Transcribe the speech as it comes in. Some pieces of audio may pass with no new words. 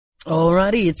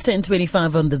Alrighty, it's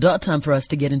 10:25 on the dot. Time for us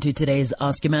to get into today's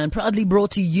Ask Your Man, proudly brought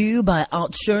to you by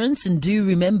Outsurance. And do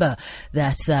remember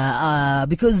that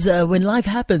because when life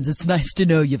happens, it's nice to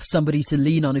know you have somebody to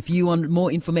lean on. If you want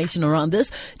more information around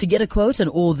this, to get a quote and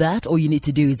all that, all you need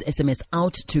to do is SMS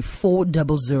out to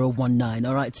 40019.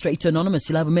 All right, straight to Anonymous.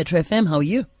 You love a Metro FM. How are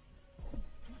you?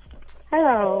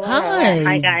 Hello. Hi.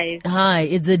 Hi, guys. Hi,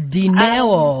 it's a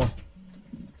Dineo.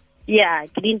 Yeah,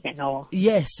 good evening. All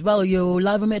Yes, well, you're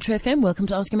live on Metro FM. Welcome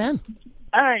to Ask Your Man.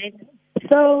 right.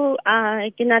 So,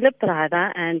 Kinale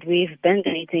Prada, and we've been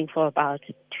dating for about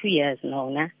 2 years now.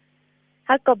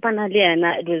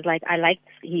 It was like, I liked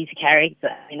his character,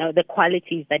 the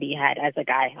qualities that he had as a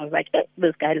guy. I was like,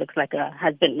 this guy looks like a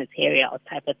husband material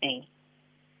type of thing.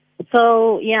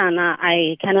 So, yeah,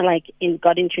 I kind of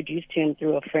got introduced to him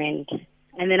through a friend.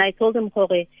 And then I told him,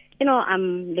 Jorge,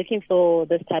 I'm looking for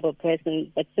this type of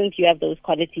person, but since you have those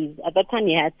qualities, at that time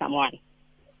you had someone.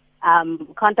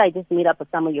 Can't I just meet up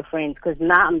with some of your friends? Because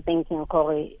now I'm thinking,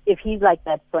 Jorge, if he's like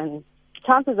that friend,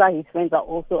 chances are his friends are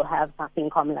also have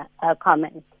something common.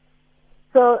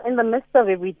 So in the midst of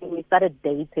everything, we started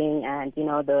dating, and,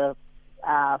 the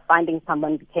finding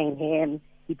someone became him.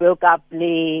 He broke up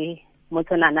with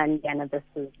this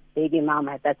was baby mom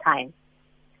at that time.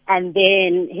 And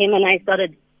then him and I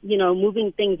started,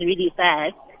 moving things really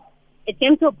fast. It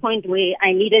came to a point where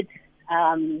I needed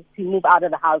to move out of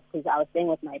the house because I was staying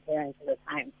with my parents at the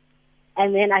time.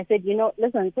 And then I said,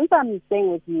 listen, since I'm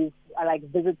staying with you, I like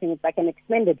visiting, it's like an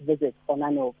extended visit for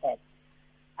Nano Pet.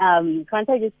 Can't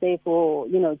I just stay for,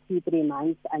 2-3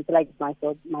 months until I get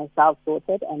myself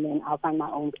sorted, and then I'll find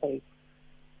my own place.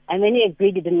 And then he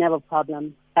agreed he didn't have a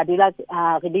problem. I did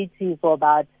relate to you for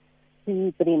about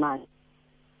 2-3 months.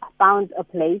 I found a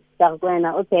place that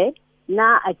okay,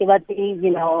 now I give up this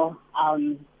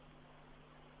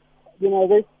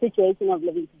situation of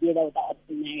living together without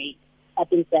being married. That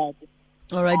being said.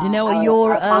 All right, Dineo,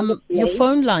 your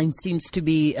phone line seems to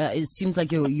be. It seems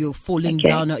like you're falling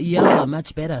down. Yeah,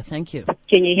 much better. Thank you.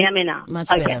 Can you hear me now? Much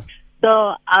better.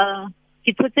 So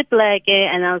he puts it like,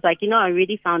 and I was like, I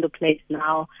really found a place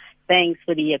now. Thanks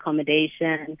for the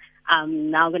accommodation.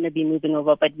 I'm now going to be moving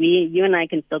over, but you and I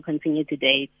can still continue to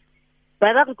date.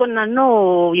 But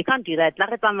no, you can't do that.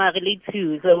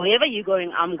 So wherever you're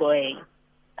going, I'm going.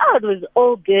 Oh, it was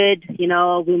all good. We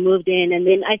moved in, and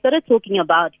then I started talking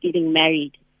about getting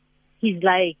married. He's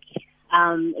like,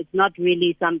 it's not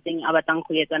really something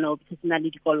because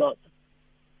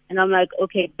and I'm like,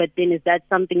 okay, but then is that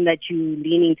something that you're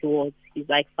leaning towards? He's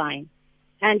like, fine.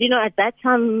 And, at that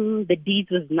time, the deed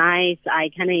was nice. I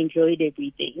kind of enjoyed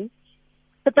everything.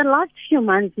 But the last few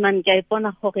months, man,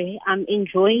 I'm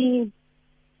enjoying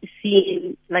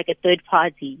seeing like a third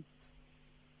party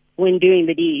when doing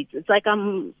the deeds. It's like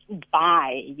I'm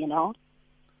bi,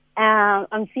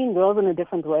 I'm seeing girls in a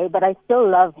different way, but I still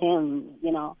love him,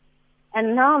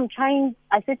 And now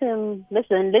I said to him,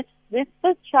 listen,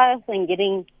 let's try and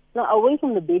getting away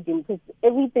from the bedroom, because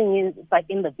everything is like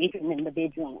in the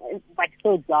bedroom. It's like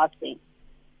so exhausting.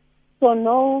 So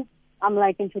no, I'm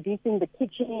like introducing the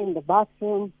kitchen, the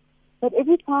bathroom. But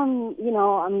every time,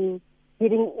 I'm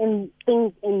getting in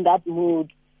things in that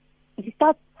mood, he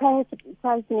starts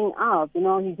tightening out.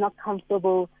 He's not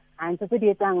comfortable. And those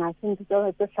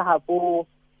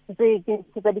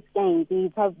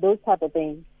type of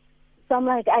things. So I'm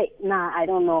like, I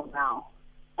don't know now.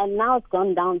 And now it's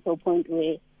gone down to a point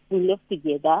where we live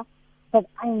together, but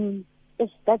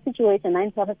it's that situation,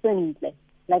 I'm sort of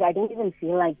like I don't even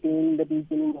feel like doing the deeds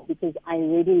anymore, because I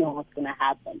already know what's going to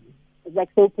happen. It's like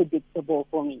so predictable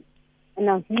for me. And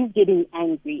now he's getting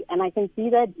angry, and I can see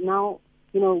that now,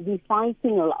 we're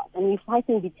fighting a lot, and we're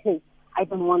fighting because I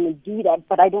don't want to do that,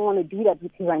 but I don't want to do that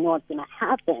because I know what's going to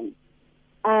happen.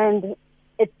 And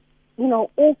it's,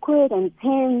 awkward and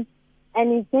tense,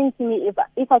 and he's saying to me,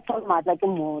 if I tell him I'd like a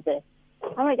more this,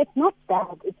 I'm like, it's not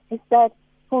that. It's just that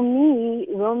for me,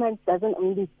 romance doesn't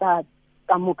only start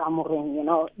kamu-kamuring,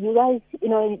 You guys,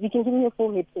 you can give me a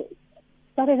full head kiss.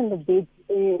 Started in the bed,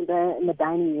 in the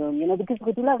dining room, because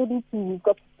we've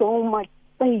got so much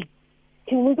space.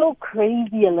 Can we go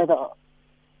crazy a little?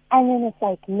 And then it's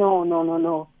like, no.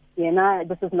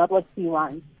 This is not what she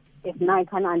wants. If now I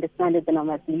can't understand it, then I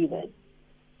must leave it.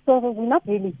 So we're not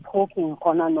really talking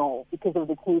no, because of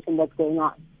the tension that's going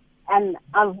on. And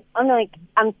I'm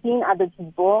seeing other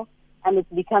people, and it's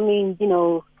becoming,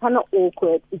 kind of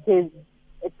awkward, because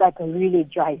it's like a really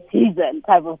dry season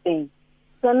type of thing.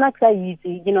 So I'm not so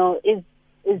easy, is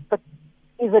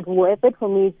it worth it for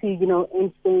me to,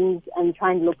 end things and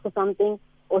try and look for something?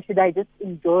 Or should I just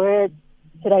endure it?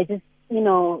 Should I just,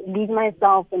 leave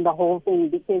myself in the whole thing?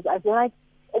 Because I feel like,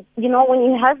 when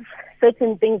you have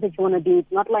certain things that you want to do.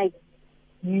 It's not like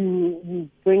you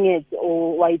bring it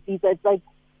or why it's like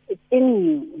it's in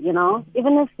you, you know.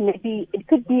 Even if maybe it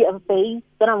could be a phase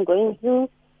that I'm going through,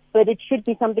 but it should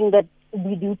be something that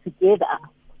we do together.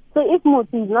 So if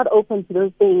Moti is not open to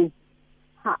those things,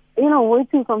 you know, where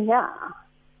to from here?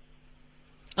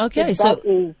 Okay, so that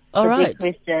is all right.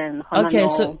 Big question. Okay,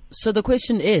 so the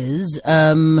question is,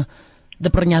 the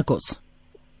Pranyakos.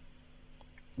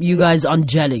 You guys aren't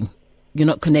gelling. You're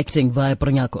not connecting via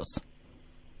Pranyakos.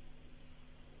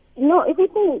 No,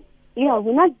 everything. Yeah,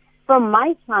 we're not. From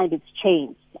my side, it's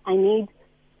changed. I need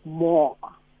more.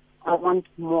 I want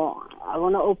more. I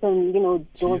want to open, you know,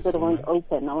 doors that won't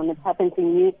open. I want to tap into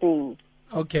new things.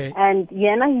 Okay. And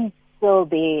Yana, he's still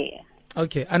there.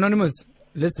 Okay, Anonymous.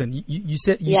 Listen, you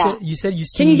said you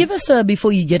see. Can you give us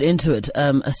before you get into it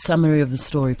a summary of the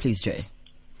story, please, Jay?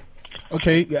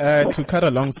 Okay, to cut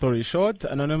a long story short,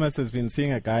 Anonymous has been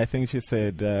seeing a guy. I think she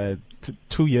said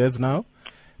 2 years now,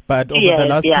 but over the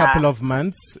last couple of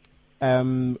months,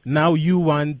 now you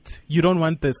don't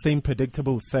want the same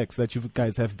predictable sex that you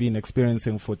guys have been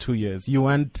experiencing for 2 years. You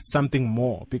want something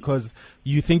more because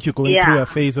you think you're going through a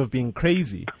phase of being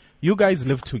crazy. You guys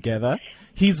live together.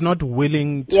 He's not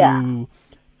willing to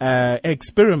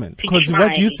experiment because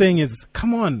what you're saying is,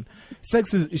 come on,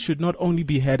 sex should not only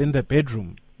be had in the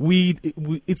bedroom. We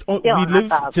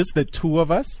live just the two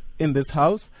of us in this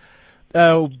house.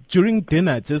 During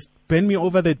dinner, just bend me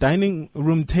over the dining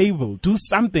room table. Do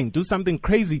something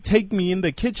crazy. Take me in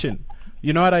the kitchen.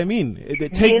 You know what I mean?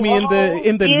 Take me in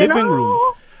the living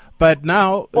room. But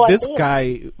now this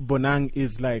guy Bonang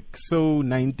is like so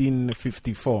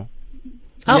 1954.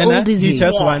 How old is he? He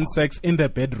just wants sex in the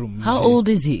bedroom. How old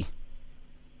is he?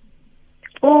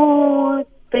 Oh,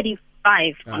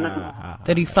 35.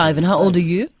 35. And how old are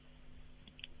you?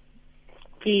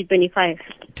 He's 25.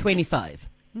 25.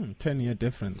 10-year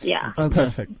difference. Yeah. It's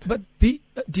perfect. But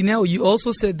Dineo, you also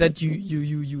said that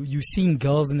you seeing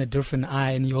girls in a different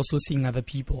eye, and you're also seeing other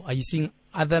people. Are you seeing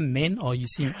other men, or are you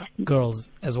seeing girls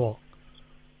as well?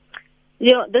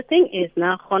 You know, the thing is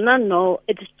now, no,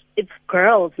 it's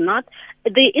girls, not.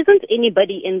 There isn't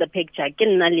anybody in the picture.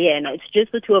 It's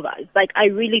just the two of us. Like, I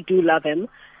really do love him.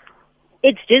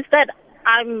 It's just that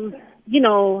I'm, you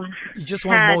know, you just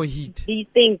want more heat. These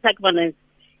things, like,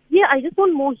 yeah, I just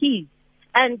want more heat.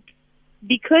 And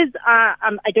because I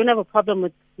don't have a problem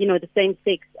with, you know, the same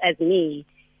sex as me,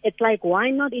 it's like,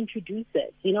 why not introduce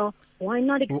it? You know, why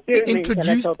not experiment a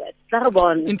little bit?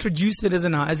 Introduce it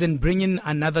as in bring in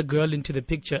another girl into the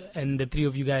picture, and the three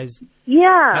of you guys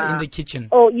are in the kitchen.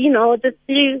 Oh, you know, the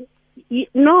three.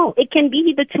 No, it can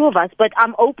be the two of us, but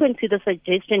I'm open to the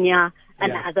suggestion.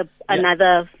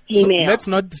 Another female. So let's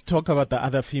not talk about the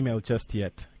other female just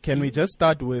yet. Can we just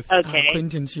start with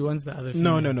Quentin? She wants the other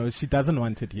female. No, she doesn't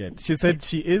want it yet. She said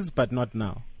she is, but not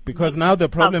now. Because now the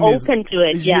problem is open to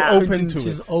it.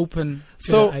 She's open.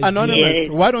 So Anonymous,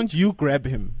 why don't you grab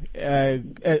him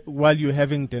while you're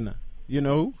having dinner? You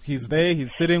know, he's there,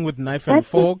 he's sitting with knife and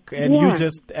fork, and you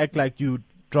just act like you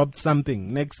dropped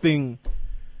something. Next thing,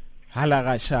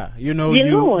 halagasha.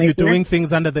 You're doing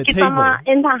things under the table. I'm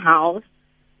in the house.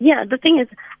 Yeah, the thing is,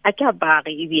 I can't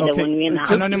when we're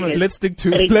not. Anonymous, let's stick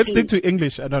to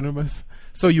English, Anonymous.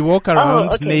 So you walk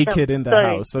around naked in the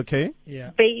house, okay?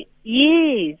 Yeah.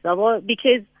 Yes,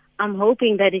 because I'm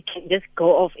hoping that it can just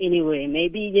go off anyway.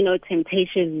 Maybe, you know,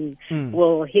 temptation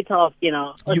will hit off, you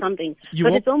know, or something.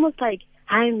 But it's almost like,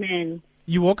 hi, man.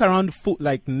 You walk around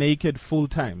like naked full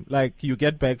time, like you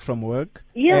get back from work.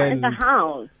 Yeah, in the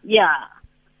house. Yeah,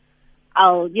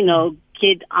 I'll, you know,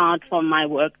 get out from my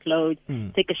work clothes,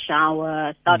 take a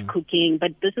shower, start cooking.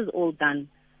 But this is all done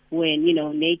when, you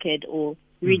know, naked or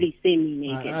really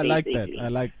semi-naked. I like that. I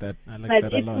like that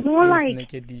a lot. It's more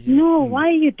like, no, why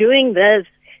are you doing this?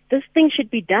 This thing should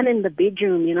be done in the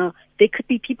bedroom, you know. There could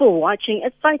be people watching.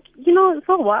 It's like, you know,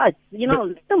 for what? You know,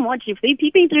 let them watch. If they're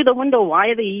peeping through the window, why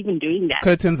are they even doing that?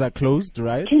 Curtains are closed,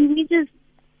 right? Can we just,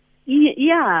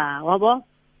 yeah, Wabo?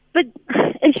 But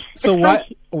so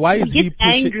why is he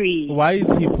pushing? Angry. Why is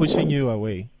he pushing you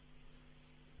away?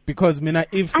 Because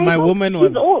if my woman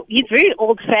was, he's very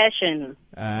old-fashioned.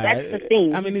 That's the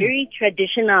thing. I mean, he's very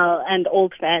traditional and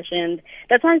old-fashioned.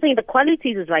 That's why I'm saying the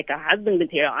qualities is like a husband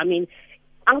material. I mean,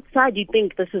 outside you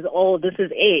think this is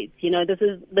it. You know, this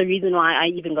is the reason why I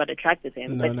even got attracted to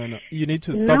him. No. You need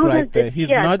to stop right there.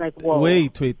 He's not. Like,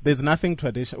 wait. There's nothing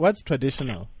traditional. What's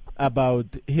traditional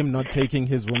about him not taking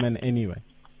his woman anyway?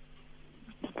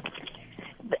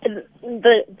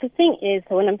 The thing is,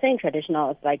 when I'm saying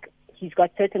traditional, it's like he's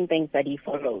got certain things that he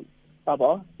follows.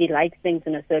 Baba, he likes things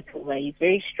in a certain way. He's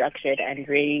very structured and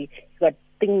he's got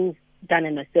things done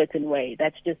in a certain way.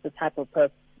 That's just the type of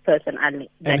person.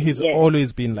 And he's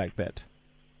always been like that.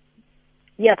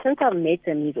 Yeah, since I've met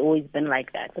him, he's always been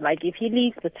like that. Like, if he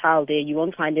leaves the towel there, you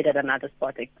won't find it at another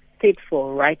spot except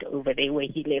for right over there where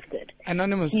he left it.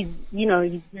 Anonymous. He's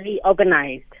very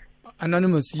organized.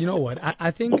 Anonymous, you know what?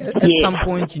 I think at some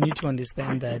point you need to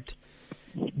understand that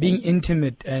being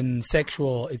intimate and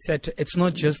sexual, etc., it's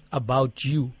not just about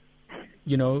you.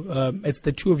 It's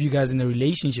the two of you guys in a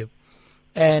relationship.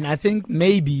 And I think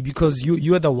maybe because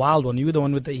you are the wild one, you're the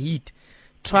one with the heat,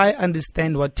 try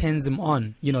understand what turns him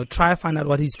on. Try find out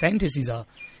what his fantasies are.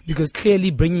 Because clearly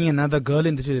bringing another girl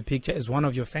into the picture is one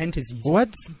of your fantasies.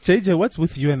 What's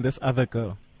with you and this other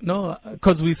girl? No.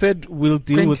 Because we said we'll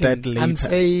deal with that later. I'm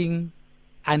saying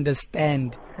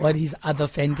understand what his other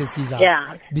fantasies are.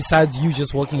 Yeah. Besides you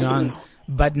just walking around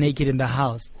butt naked in the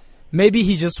house. Maybe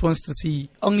he just wants to see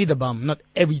only the bum, not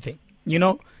everything,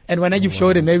 And when you've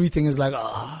showed him everything, it's like,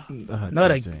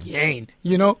 not again,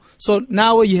 So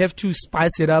now you have to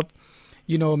spice it up,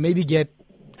 maybe get,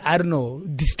 I don't know,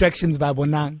 distractions by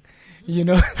Bonang,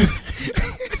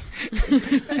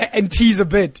 and tease a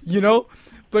bit,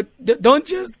 But don't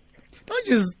just,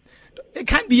 it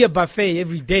can't be a buffet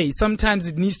every day. Sometimes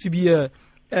it needs to be a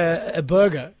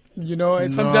burger,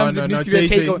 and sometimes it needs to be a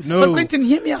takeout. No. But Quentin,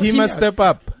 hear me out. He must step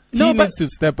up. He needs to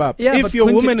step up. Yeah, if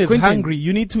your woman is hungry,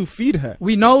 you need to feed her.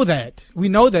 We know that.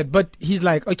 But he's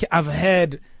like, okay, I've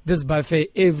had this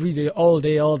buffet every day, all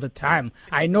the time.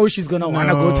 I know she's going to want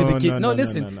to go to the kitchen. No,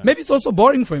 listen. Maybe it's also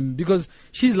boring for him because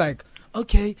she's like,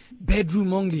 okay,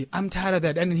 bedroom only. I'm tired of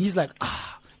that. And then he's like,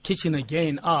 kitchen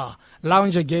again.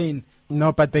 Lounge again.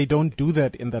 No, but they don't do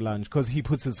that in the lounge because he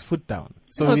puts his foot down.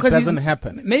 So it doesn't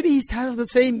happen. Maybe he's tired of the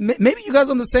same. Maybe you guys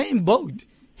are on the same boat.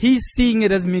 He's seeing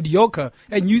it as mediocre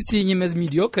and you seeing him as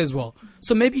mediocre as well.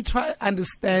 So maybe try to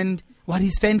understand what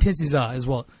his fantasies are as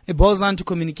well. It boils down to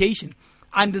communication.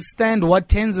 Understand what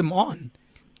turns him on.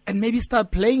 And maybe start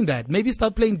playing that. Maybe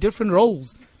start playing different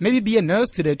roles. Maybe be a nurse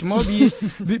today. Tomorrow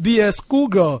be a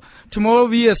schoolgirl. Tomorrow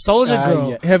be a soldier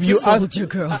girl. Yeah. Have you soldier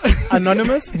girl?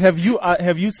 Anonymous? Have you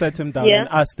sat him down and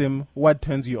asked him what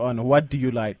turns you on? What do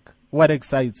you like? What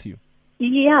excites you?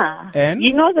 Yeah. And?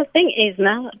 The thing is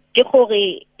now, I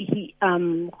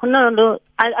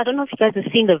don't know if you guys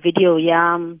have seen the video,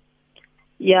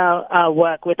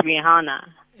 work with Rihanna.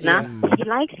 Yeah. He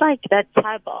likes like that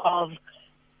type of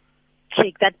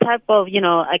chick, that type of,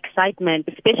 excitement,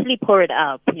 especially pour it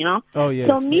up, Oh, yes.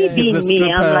 So me being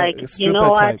me, I'm like, you know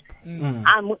what?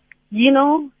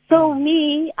 So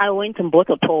me, I went and bought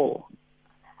a pole.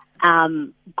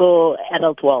 Go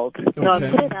adult world. So I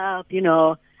put it up,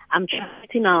 I'm trying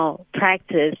to now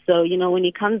practice. So, when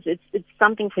he comes, it's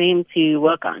something for him to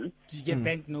work on. Did you get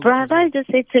bank notes? Brother just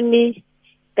said to me,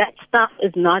 that stuff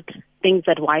is not things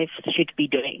that wives should be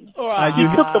doing. He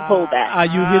took the pole back. Are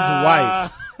you his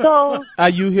wife? So are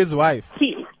you his wife?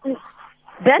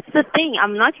 That's the thing.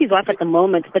 I'm not his wife at the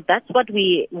moment, but that's what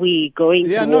we going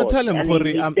towards. No, tell him,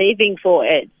 Hori, I'm saving for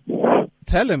it.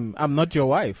 Tell him I'm not your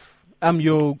wife. I'm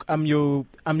your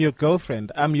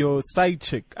girlfriend. I'm your side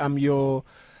chick. I'm your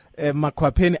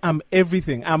makwapeni. I'm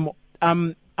everything.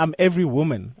 I'm every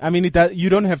woman. I mean, you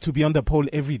don't have to be on the pole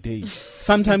every day.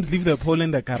 Sometimes leave the pole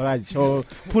in the garage or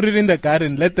put it in the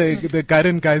garden. Let the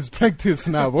garden guys practice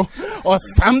now or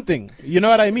something. You know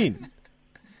what I mean?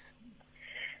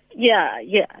 Yeah.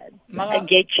 I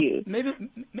get you. Maybe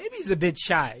he's a bit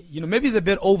shy. Maybe he's a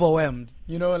bit overwhelmed.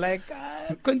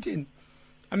 Continue.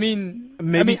 I mean,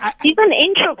 he's an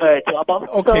introvert.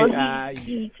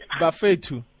 Okay, buffet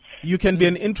too. You can be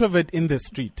an introvert in the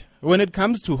street. When it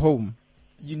comes to home,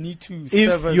 you need to.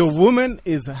 If your woman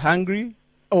is hungry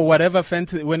or whatever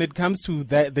fantasy, when it comes to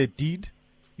the deed,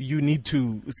 you need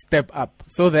to step up.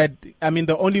 So that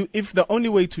the only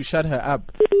way to shut her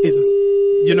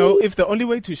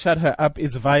up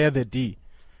is via the D,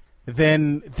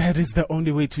 then that is the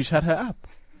only way to shut her up.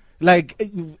 Like,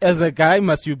 as a guy,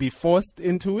 must you be forced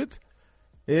into it?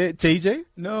 JJ?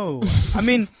 No.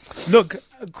 Look,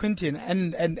 Quentin,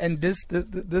 and this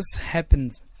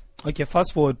happens. Okay,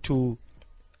 fast forward to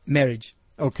marriage.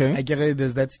 Okay. I get it.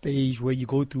 There's that stage where you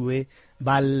go through a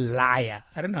balaya.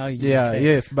 I don't know how you say.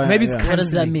 Yes. But maybe it's what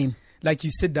does that mean? Like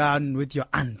you sit down with your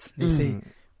aunts. They say,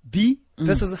 B,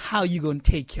 this is how you going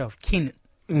to take care of Kenan.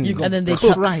 And then they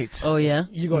right. Oh yeah.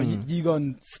 You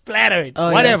gonna splatter it.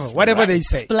 Whatever they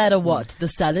say. Splatter what? The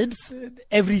salads?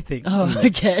 Everything. Oh,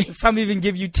 okay. Some even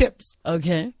give you tips.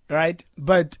 Okay. Right?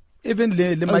 But even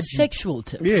sexual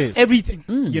tips. Yes. Everything.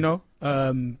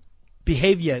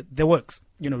 Behavior that works.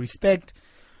 Respect.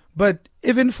 But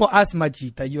even for us,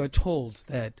 Majita, you are told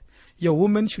that your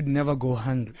woman should never go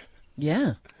hungry.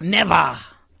 Yeah. Never,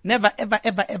 ever, ever,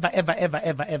 ever, ever, ever,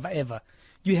 ever, ever, ever.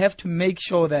 you have to make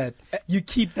sure that you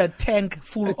keep that tank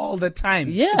full all the time.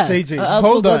 Yeah. JJ, I'll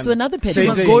hold go on. to another pet. She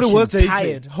must go to work JJ,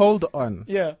 tired. Hold on.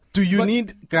 Yeah. Do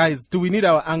we need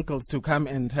our uncles to come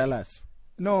and tell us?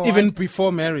 No. Even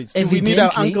before marriage. Do we need our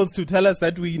Evidently. uncles to tell us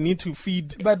that we need to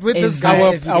feed But with this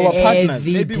our guy, our partners?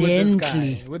 maybe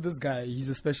Evidently. with this guy, he's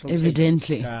a special case.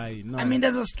 Evidently. Guy, no. I mean,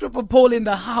 there's a stripper pole in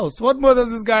the house. What more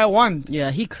does this guy want? Yeah,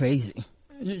 he crazy.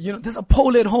 You know, there's a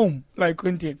pole at home. Like,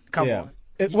 Quentin, come Yeah.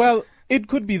 on. Well, it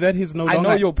could be that he's no I longer.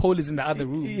 know your pole is in the other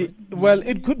room. Well,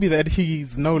 it could be that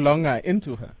he's no longer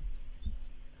into her.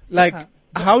 Like, Yeah.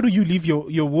 how do you leave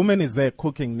your woman is there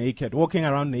cooking naked, walking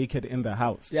around naked in the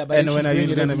house? Yeah, but and if when she's are doing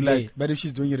you it gonna every be day, like, but if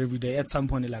she's doing it every day, at some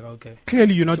point you're like, okay.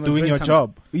 clearly you're not She must doing bring your some-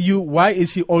 job. Why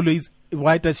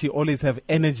does she always have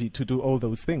energy to do all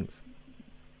those things?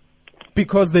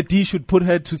 Because the D should put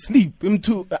her to sleep.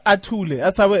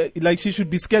 Like she should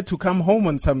be scared to come home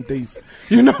on some days.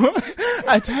 You know?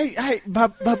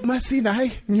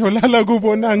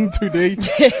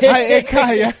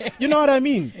 Today. You know what I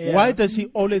mean? Yeah. Why does she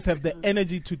always have the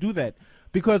energy to do that?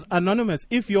 Because Anonymous,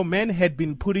 if your man had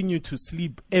been putting you to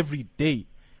sleep every day,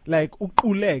 like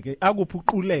uquleke,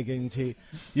 akuphuleke nje,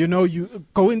 you know, you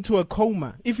go into a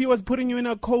coma. If he was putting you in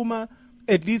a coma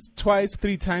at least twice,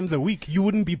 3 times a week, you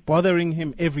wouldn't be bothering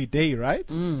him every day, right?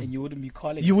 And you wouldn't be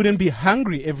calling. You wouldn't be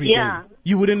hungry every day. Yeah.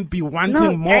 You wouldn't be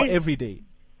wanting more every day.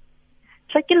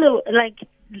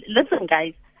 Listen,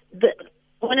 guys.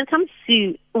 When it comes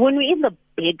to when we're in the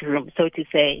bedroom, so to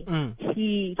say,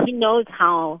 he knows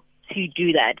how to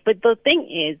do that. But the thing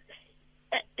is,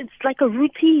 it's like a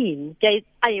routine, guys.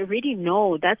 I already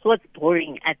know that's what's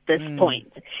boring at this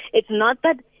point. It's not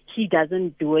that he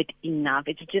doesn't do it enough.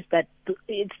 It's just that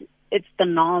it's the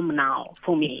norm now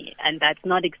for me, and that's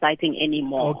not exciting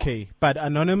anymore. Okay, but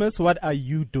Anonymous, what are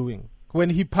you doing? When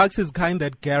he parks his car in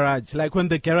that garage, like when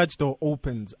the garage door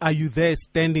opens, are you there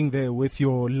standing there with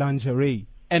your lingerie?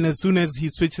 And as soon as he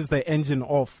switches the engine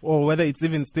off, or whether it's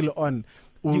even still on,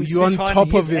 you're on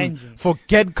top of him. Engine.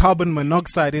 Forget carbon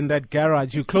monoxide in that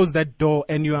garage. You close that door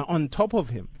and you are on top of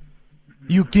him.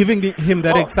 You giving him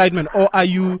that excitement, or are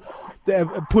you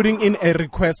putting in a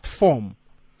request form?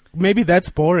 Maybe that's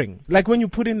boring. Like when you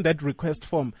put in that request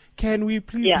form, can we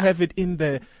please have it in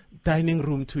the dining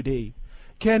room today?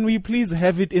 Can we please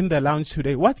have it in the lounge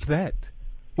today? What's that?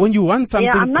 When you want something,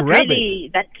 I'm not grab really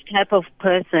that type of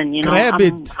person, you know. Grab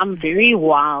it. I'm very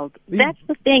wild. That's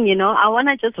the thing, you know. I want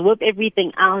to just whip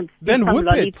everything out. Then some whip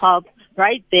it. lollipop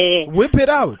right there. Whip it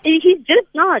out. He's just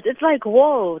not. It's like,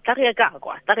 whoa,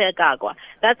 gagwa.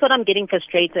 That's what I'm getting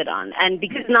frustrated on. And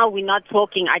because now we're not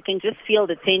talking, I can just feel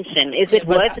the tension. Is it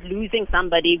worth losing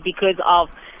somebody because of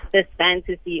this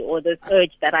fantasy or this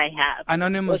urge that I have?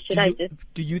 Anonymous, Or should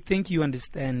do you think you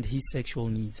understand his sexual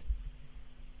needs?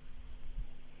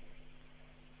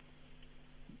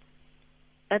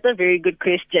 That's a very good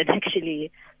question, actually.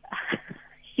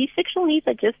 His sexual needs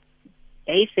are just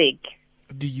basic.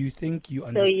 Do you think you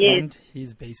understand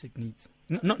his basic needs?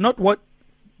 Not what.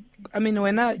 I mean,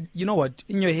 you know what?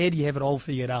 In your head, you have it all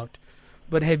figured out.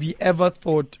 But have you ever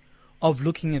thought of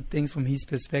looking at things from his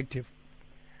perspective?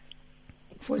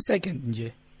 For a second,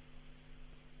 Nje.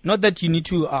 Not that you need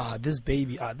to, this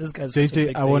baby, this guy's such a JJ,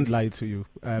 big I won't baby. lie to you.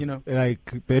 You know.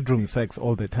 Like bedroom sex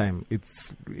all the time.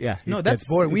 It's No, that's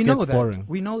boring. We know that. Boring.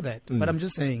 We know that. But I'm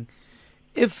just saying,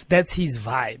 if that's his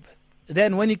vibe,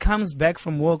 then when he comes back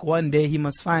from work one day, he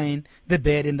must find the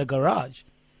bed in the garage.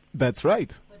 That's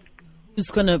right. Who's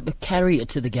gonna carry it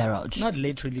to the garage? Not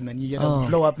literally, man. You get a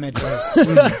blow-up mattress.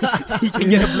 You can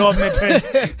get a blow-up mattress.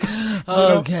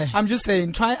 Okay. I'm just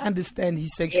saying, try and understand his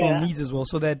sexual needs as well,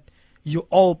 so that you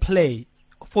all play.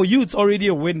 For you, it's already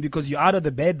a win because you're out of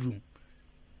the bedroom.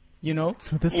 You know?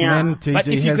 So this man, JJ, But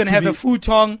if you has can to have be- a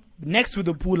futon next to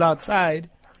the pool outside,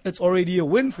 it's already a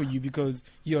win for you because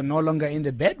you're no longer in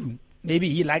the bedroom. Maybe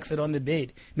he likes it on the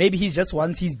bed. Maybe he just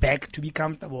wants his back to be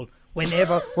comfortable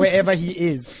wherever he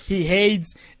is. He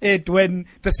hates it when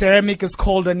the ceramic is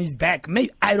cold on his back. Maybe,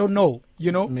 I don't know,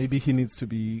 you know? Maybe he needs to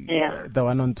be the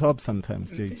one on top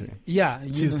sometimes, JJ. Yeah.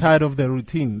 She's tired of the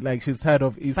routine. Like she's tired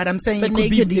of his... But I'm saying But it could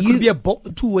Naked, be, it could be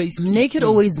a two-way street. Naked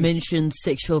always mentions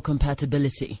sexual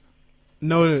compatibility.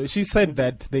 No, she said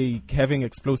that they having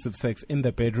explosive sex in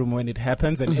the bedroom when it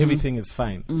happens and everything is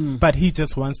fine. But he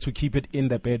just wants to keep it in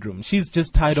the bedroom. She's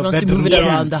just tired She of wants that to move it routine.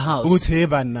 around the house.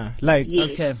 Like,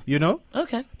 Okay. you know?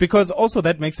 Okay. Because also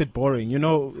that makes it boring, you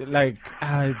know, like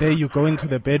there you go into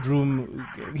the bedroom.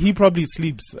 He probably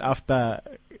sleeps after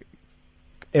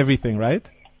everything, right?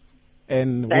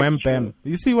 And wham bam.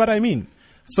 You see what I mean?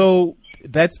 So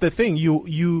that's the thing.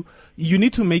 You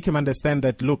need to make him understand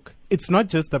that, look, it's not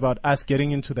just about us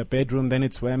getting into the bedroom, then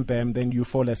it's wham bam, then you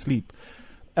fall asleep.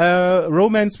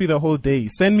 romance me the whole day.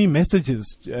 Send me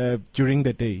messages during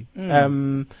the day.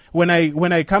 When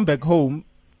I come back home,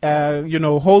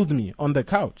 hold me on the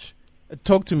couch.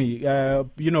 Talk to me.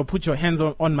 Put your hands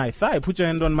on my thigh. Put your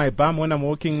hand on my bum when I'm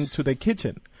walking to the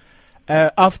kitchen.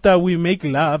 After we make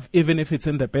love, even if it's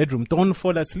in the bedroom, don't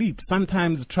fall asleep.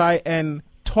 Sometimes try and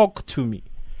talk to me.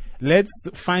 Let's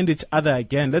find each other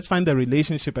again. Let's find the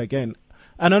relationship again.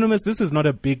 Anonymous, this is not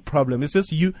a big problem. It's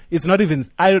just you. It's not even,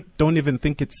 I don't even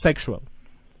think it's sexual.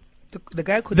 The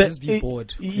guy could just be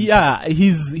bored. Yeah, he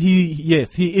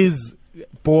is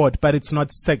bored, but it's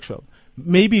not sexual.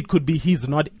 Maybe it could be he's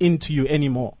not into you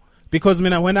anymore. Because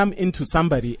when I'm into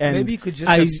somebody and maybe could just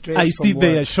I see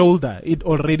their shoulder, it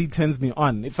already turns me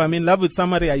on. If I'm in love with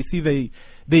somebody, I see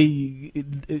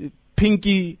the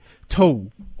pinky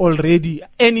toe already,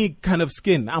 any kind of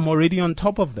skin, I'm already on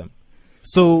top of them.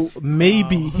 So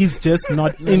maybe he's just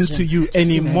not into you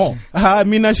anymore.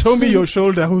 Show me your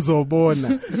shoulder, who's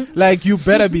born. Like, you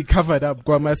better be covered up,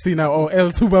 Guamasina, or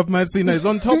else Masina is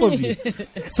on top of you.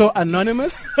 So,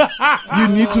 Anonymous, you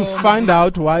need to find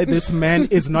out why this man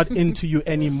is not into you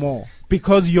anymore.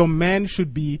 Because your man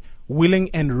should be willing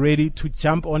and ready to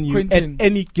jump on you at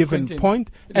any given point,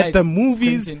 at the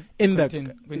movies,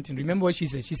 Quentin, remember what she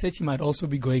said? She said she might also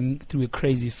be going through a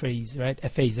crazy phase, right?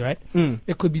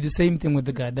 It could be the same thing with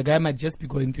the guy. The guy might just be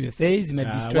going through a phase. He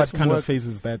might be stressed from work. What kind of phase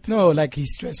is that? No, like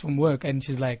he's stressed from work, and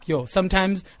she's like, "Yo,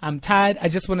 sometimes I'm tired. I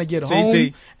just want to get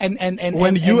home." And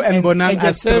when you and Bonang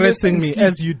are stressing me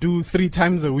as you do 3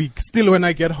 times a week, still when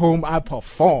I get home I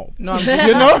perform. No,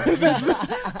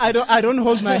 I don't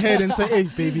hold my head and say, "Hey,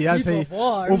 baby," I say,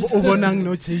 "Bonang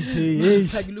no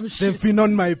JJ. They've been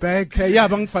on my back. Yeah,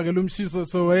 bang fagalum shiso.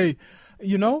 So hey,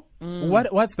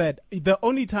 what's that? The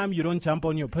only time you don't jump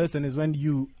on your person is when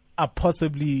you are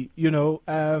possibly,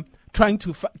 trying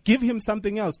to give him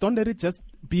something else. Don't let it just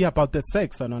be about the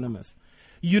sex, Anonymous.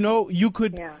 You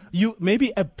could,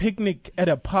 maybe a picnic at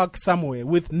a park somewhere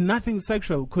with nothing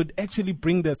sexual could actually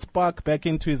bring the spark back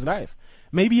into his life.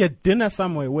 Maybe a dinner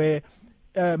somewhere where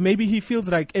maybe he feels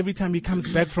like every time he comes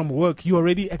back from work, you're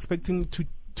already expecting to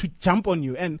jump on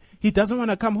you, and he doesn't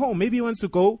want to come home. Maybe he wants to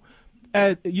go,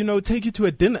 take you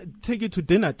to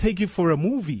dinner, take you for a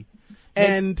movie,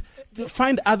 and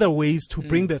find other ways to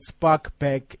bring the spark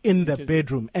back in the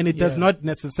bedroom. And it does not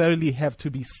necessarily have to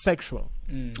be sexual.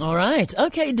 All right.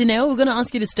 Okay, Dineo, we're going to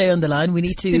ask you to stay on the line. We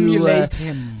need to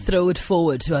throw it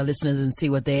forward to our listeners and see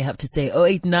what they have to say.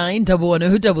 089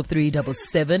 110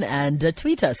 3377 and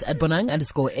tweet us at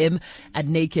Bonang_M, at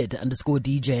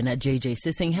Naked_DJ, and at JJ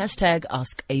Sissing. Hashtag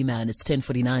Ask A Man. It's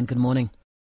 10:49. Good morning.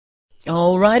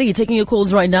 Alrighty, taking your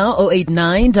calls right now,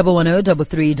 089 110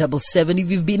 3377.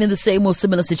 If you've been in the same or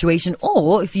similar situation,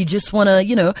 or if you just want to,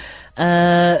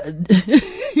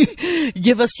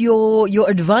 give us your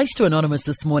advice to Anonymous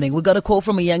this morning. We got a call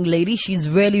from a young lady. She's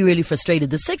really, really frustrated.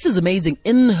 The sex is amazing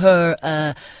in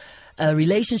her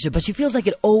relationship, but she feels like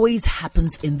it always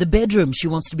happens in the bedroom. She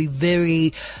wants to be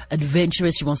very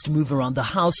adventurous. She wants to move around the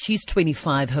house. She's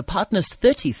 25. Her partner's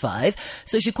 35.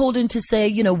 So she called in to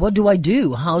say, what do I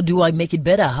do? How do I make it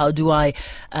better? How do I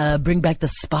bring back the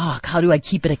spark? How do I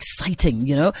keep it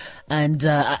exciting? And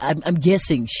I'm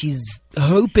guessing she's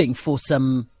hoping for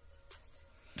some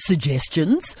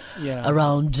suggestions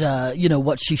around,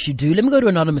 what she should do. Let me go to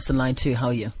Anonymous in line 2. How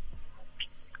are you?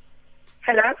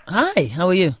 Hello. Hi, how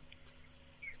are you?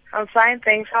 I'm fine,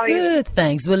 thanks. How are you? Good,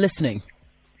 thanks. We're listening.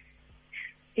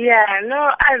 Yeah,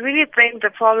 no, I really think the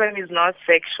problem is not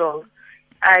sexual.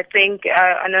 I think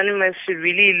Anonymous should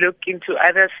really look into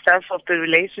other stuff of the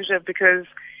relationship, because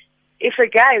if a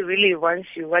guy really wants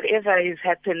you, whatever is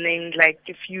happening, like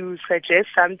if you suggest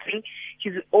something,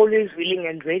 he's always willing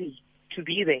and ready to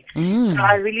be there. So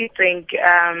I really think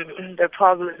the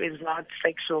problem is not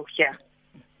sexual here.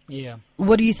 Yeah.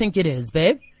 What do you think it is,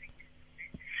 babe?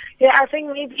 Yeah, I think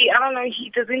maybe, I don't know,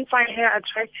 he doesn't find her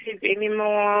attractive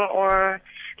anymore, or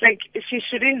like she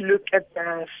shouldn't look at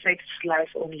the sex life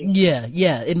only. Yeah,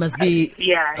 it must be.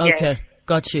 Okay,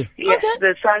 got you. Yes, okay.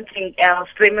 There's something else.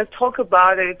 They must talk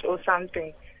about it or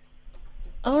something.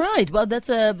 All right. Well, that's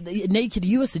Naked.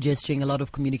 You were suggesting a lot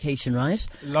of communication, right?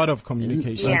 A lot of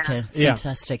communication. Okay,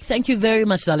 fantastic. Thank you very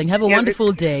much, darling. Have a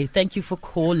wonderful day. Thank you for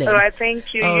calling. All right,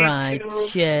 thank you. All right,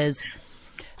 cheers.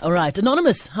 All right,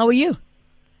 Anonymous, how are you?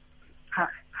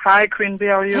 Hi, Queen B,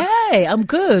 how are you? Hey, I'm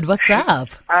good. What's up?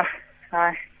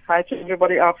 Hi to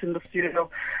everybody else in the studio.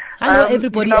 Hello,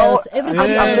 everybody else.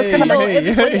 Everybody else. Hello,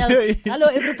 everybody else. Hello,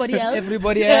 everybody else.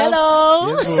 Everybody else.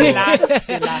 Hello.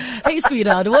 Hey,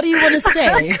 sweetheart, what do you want to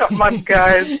say? Come on,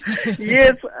 guys.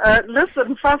 Yes,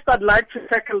 listen, first I'd like to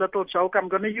take a little joke. I'm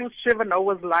going to use Shivan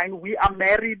Owen's line. We are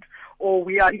married or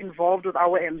we are involved with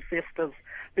our ancestors,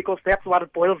 because that's what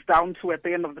it boils down to at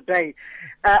the end of the day.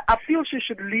 I feel she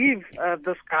should leave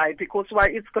this guy, because why?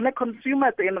 It's going to consume her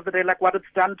at the end of the day, like what it's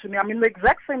done to me. I'm in the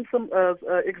exact same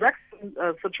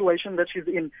situation that she's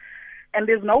in. And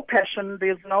there's no passion,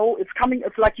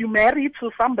 it's like you married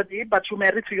to somebody, but you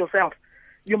married to yourself.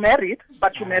 You're married,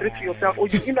 but you're married to yourself, or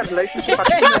you're in a relationship, but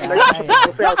you're in a relationship with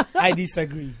yourself. I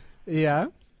disagree. Yeah.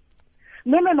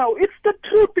 No. It's the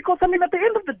truth, because, at the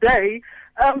end of the day,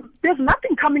 there's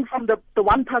nothing coming from the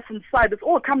one person's side. It's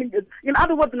all coming, in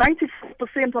other words,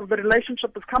 90% of the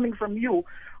relationship is coming from you,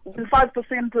 and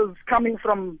 5% is coming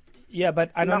from... Yeah,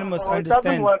 but Anonymous, understand. It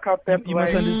doesn't work out that way.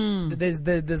 Must understand.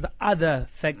 There's other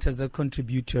factors that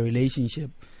contribute to a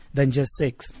relationship than just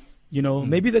sex.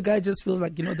 Maybe the guy just feels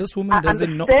like, this woman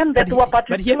doesn't know.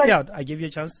 But hear me out. I give you a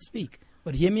chance to speak.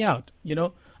 But hear me out.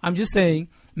 I'm just saying,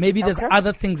 maybe there's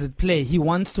other things at play. He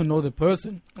wants to know the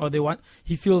person, or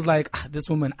he feels like, this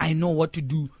woman, I know what to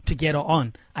do to get her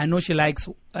on. I know she likes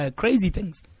crazy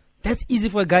things. That's easy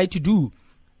for a guy to do.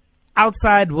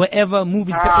 Outside, wherever,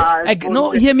 movies.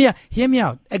 No, hear me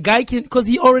out. A guy can, because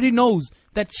he already knows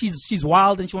that she's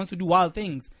wild and she wants to do wild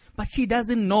things, but she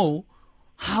doesn't know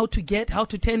how to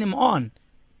turn him on.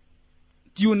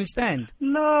 Do you understand?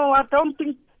 No, I don't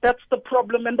think that's the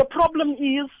problem. And the problem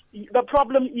is,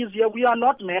 yeah, we are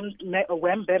not men.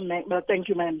 Thank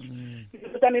you, man.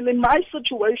 And in my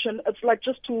situation, it's like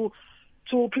just to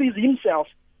please himself.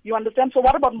 You understand? So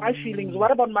what about my feelings?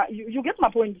 What about you get my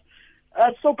point?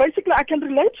 So basically, I can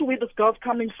relate to where this girl's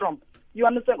coming from. You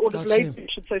understand? Or this lady,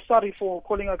 should say, sorry for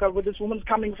calling her girl, where this woman's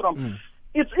coming from.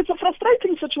 It's a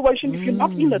frustrating situation if you're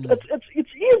not in it.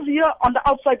 It's easier on the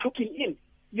outside looking in.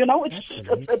 It's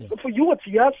for you it's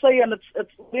hearsay and it's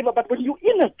whatever, but when you're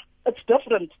in it, it's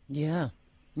different. Yeah.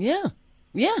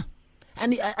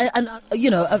 And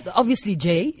obviously,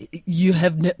 Jay, you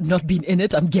have not been in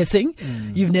it, I'm guessing.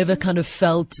 You've never kind of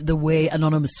felt the way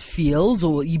Anonymous feels,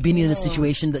 or you've been in a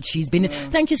situation that she's been in.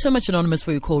 Thank you so much, Anonymous,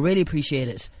 for your call. Really appreciate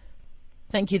it.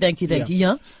 Thank you.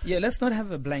 Yeah? Yeah, let's not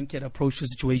have a blanket approach to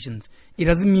situations. It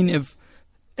doesn't mean if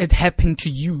it happened to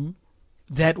you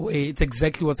that way, it's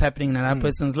exactly what's happening in another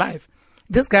person's life.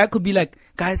 This guy could be like,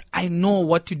 guys, I know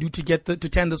what to do to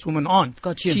turn this woman on.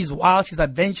 Got you. She's wild, she's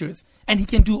adventurous, and he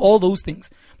can do all those things.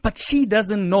 But she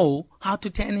doesn't know how to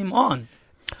turn him on.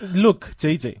 Look,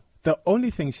 JJ, the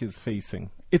only thing she's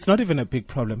facing, it's not even a big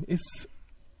problem. It's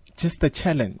just a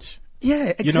challenge. Yeah,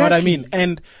 exactly. You know what I mean?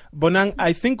 And Bonang,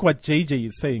 I think what JJ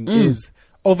is saying is,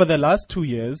 over the last 2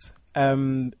 years,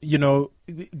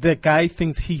 the guy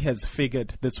thinks he has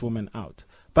figured this woman out.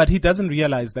 But he doesn't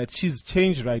realize that she's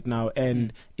changed right now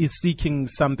and is seeking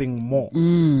something more.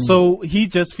 So he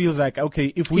just feels like,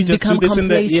 okay, if we just do this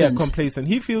complacent.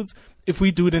 He feels if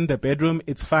we do it in the bedroom,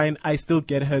 it's fine. I still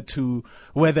get her to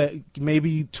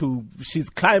she's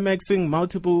climaxing,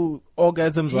 multiple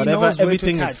orgasms, whatever.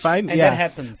 Everything is fine. And that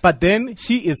happens. But then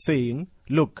she is saying,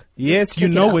 look, yes, you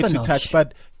know where to touch,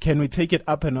 but can we take it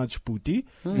up a notch, Booty?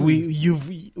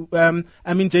 JJ,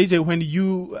 when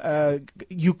you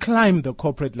climb the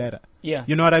corporate ladder,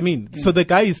 you know what I mean? So the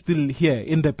guy is still here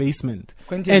in the basement.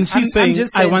 Quentin, and she's saying,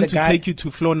 I want to take you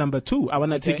to floor number 2. I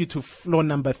want to take you to floor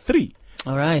number 3.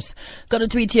 All right. Got a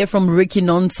tweet here from Ricky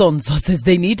Nonsons who says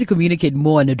they need to communicate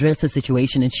more and address the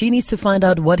situation, and she needs to find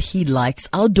out what he likes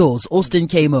outdoors. Austin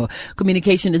Kamo,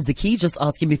 communication is the key. Just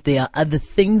ask him if there are other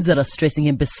things that are stressing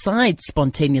him besides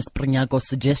spontaneous Pranyago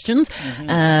suggestions.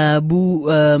 The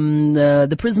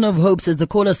Prisoner of Hope says the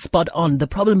caller spot on. The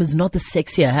problem is not the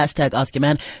sex here. Hashtag ask your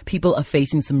man. People are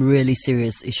facing some really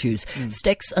serious issues.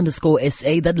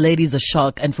 Stex_SA, that lady's a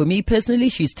shark. And for me personally,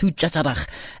 she's too chacharach.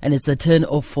 And it's a turn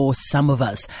off for some of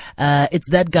us. It's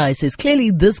that guy says,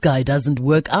 clearly this guy doesn't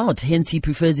work out. Hence he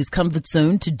prefers his comfort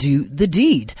zone to do the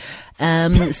deed.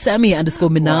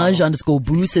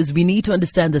 Sammy_Minaj_Boo says, we need to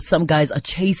understand that some guys are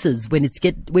chasers. When it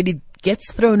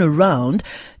gets thrown around,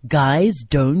 guys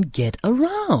don't get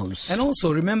aroused. And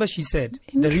also, remember she said,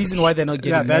 the reason why they're not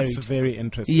getting married. That's very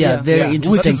interesting. Very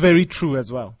interesting. Which is very true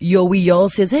as well. Y'all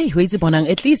says, hey, at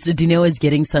least Dineo is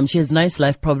getting some. She has nice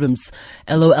life problems.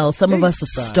 LOL. Some of us are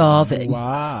starving.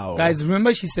 Wow. Guys,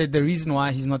 remember she said the reason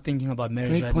why he's not thinking about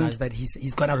marriage right now is that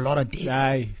he's got a lot of dates.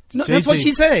 That's what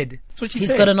she said.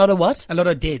 He's got a lot of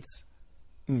dates. Dates.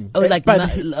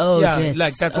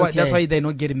 That's why they're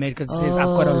not getting married, because he says,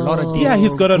 I've got a lot of dates. Yeah,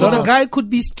 he's got a lot. So the guy could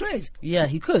be stressed. Yeah,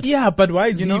 he could. Yeah, but why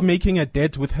is he making a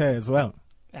debt with her as well?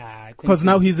 Because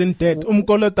now he's in debt. The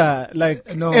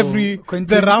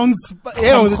rounds,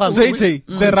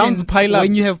 the rounds pile up.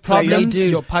 When you have problems,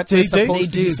 your partner is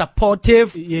supposed to be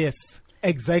supportive. Yes,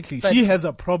 exactly. She has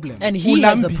a problem. And he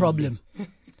has a problem.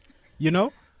 You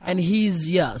know? And he's,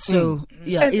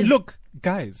 And look,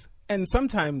 guys, and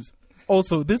sometimes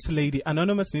also this lady,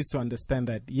 Anonymous, needs to understand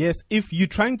that, yes, if you're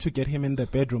trying to get him in the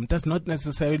bedroom, does not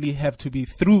necessarily have to be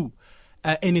through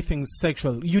anything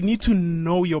sexual. You need to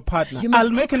know your partner.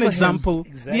 I'll make an example.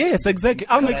 Exactly. Yes, exactly.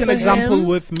 I'll make an example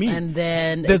with me. And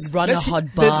then There's- a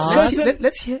hot bath.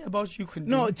 Let's hear about you, Quentin.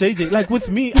 No, JJ, like with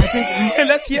me, I think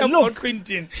let's hear about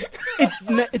Quentin.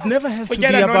 it never has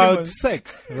Forget to be about Anonymous.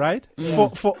 sex, right?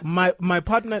 For my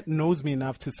partner knows me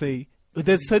enough to say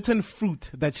there's certain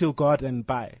fruit that she'll go out and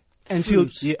buy. And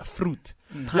fruit.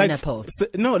 Pineapple.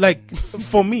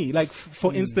 For me, like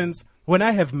for instance, when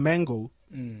I have mango,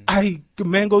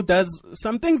 mango does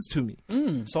some things to me.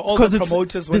 So all the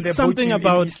promoters, when there's they're something booking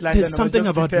about in East London, there's something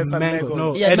about prepare some mango. No,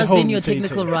 mangoes. Yeah, it at must home, be your JJ.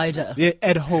 technical rider. Yeah,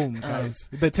 at home, guys.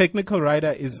 The technical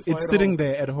rider it's sitting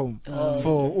there at home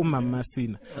for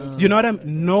Masina. You know what I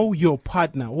mean? Know your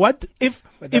partner. What if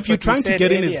you're trying to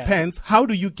get in his pants? How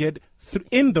do you get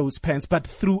in those pants? But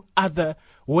through other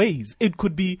ways. It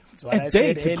could be a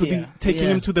date. It could be taking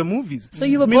him to the movies. So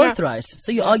you were both right.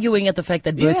 So you're arguing at the fact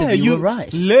that both of you were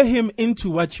right. Lure him into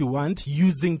what you want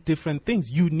using different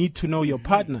things. You need to know your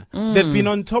partner. They've been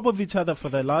on top of each other for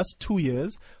the last 2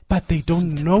 years, but they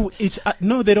don't know each other.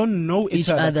 No, they don't know each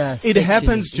other. It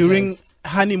happens during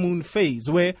honeymoon phase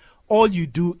where all you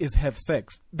do is have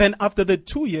sex. Then after the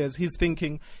 2 years, he's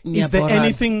thinking, is there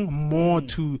anything more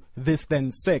to this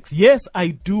than sex? Yes, I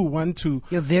do want to.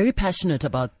 You're very passionate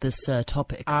about this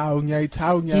topic.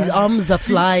 His His arms are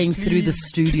flying through the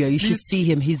studio. You should see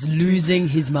him. He's losing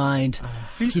his mind.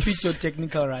 Please treat your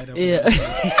technical rider. Yeah.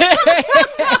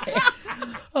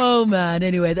 Oh man,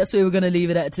 anyway, that's where we're going to leave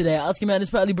it at today. Ask Your Man is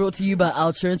proudly brought to you by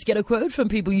Outsurance. Get a quote from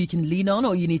people you can lean on.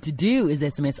 All you need to do is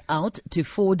SMS out to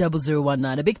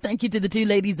 40019. A big thank you to the two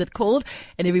ladies that called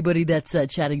and everybody that's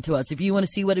chatting to us. If you want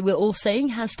to see what we're all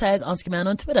saying, hashtag Ask Your Man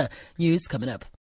on Twitter. News coming up.